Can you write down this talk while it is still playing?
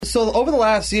So over the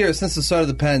last year, since the start of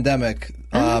the pandemic,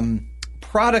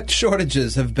 product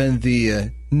shortages have been the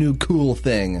new cool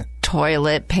thing.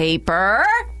 Toilet paper.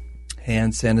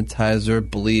 Hand sanitizer,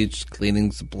 bleach,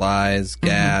 cleaning supplies,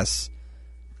 gas,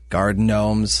 garden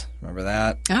gnomes. Remember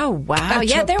that? Oh, wow. Ketchup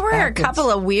yeah, there were packets. a couple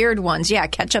of weird ones. Yeah,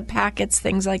 ketchup packets,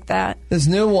 things like that. This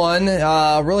new one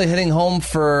really hitting home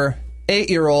for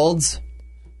 8-year-olds.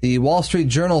 The Wall Street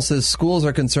Journal says schools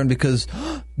are concerned because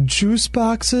juice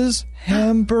boxes,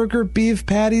 hamburger beef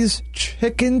patties,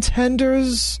 chicken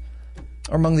tenders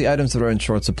are among the items that are in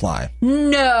short supply.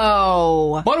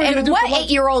 No. What are we gonna and do what for lunch?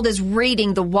 8-year-old is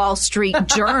reading the Wall Street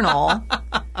Journal?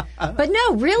 But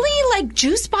no, really? Like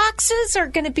juice boxes are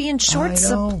going to be in short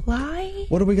supply?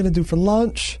 What are we going to do for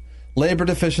lunch? Labor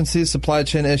deficiencies, supply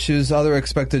chain issues, other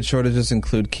expected shortages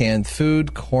include canned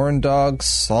food, corn dogs,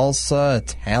 salsa,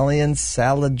 Italian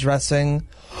salad dressing.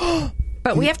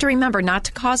 But we have to remember not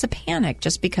to cause a panic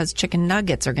just because chicken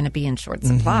nuggets are going to be in short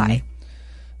supply.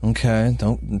 Okay,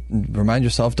 don't remind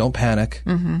yourself, don't panic.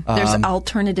 There's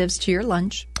alternatives to your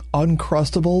lunch.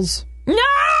 Uncrustables.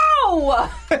 No!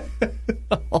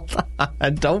 Hold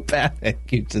on, don't panic,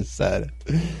 you just said.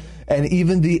 And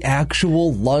even the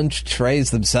actual lunch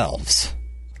trays themselves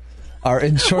are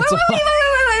in short supply.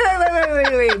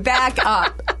 Wait. Back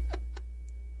up.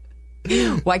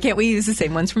 Why can't we use the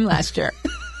same ones from last year?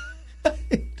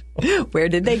 Where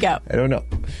did they go? I don't know.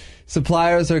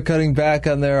 Suppliers are cutting back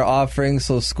on their offerings,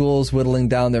 so schools whittling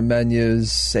down their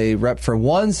menus. A rep for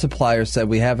one supplier said,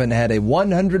 "We haven't had a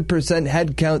 100%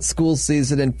 headcount school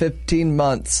season in 15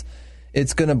 months.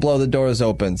 It's going to blow the doors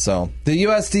open." So the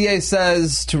USDA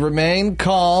says to remain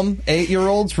calm.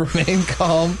 8-year-olds remain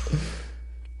calm.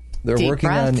 They're Deep working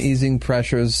breaths. on easing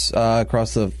pressures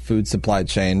across the food supply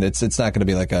chain. It's not going to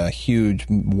be like a huge,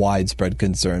 widespread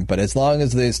concern, but as long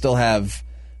as they still have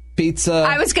pizza.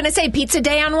 I was going to say pizza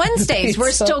day on Wednesdays. We're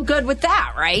Pizza. still good with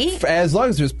that, right? As long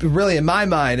as there's really, in my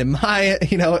mind, in my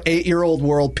 8-year-old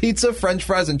world, pizza, French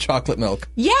fries, and chocolate milk.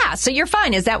 Yeah, so you're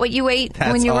fine. Is that what you ate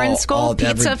That's when you were in school?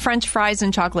 Pizza, every- French fries,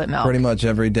 and chocolate milk. Pretty much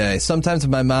every day. Sometimes if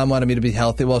my mom wanted me to be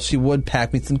healthy, well, she would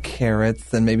pack me some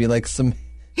carrots and maybe like some...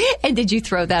 And did you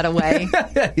throw that away?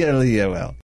 yeah, well.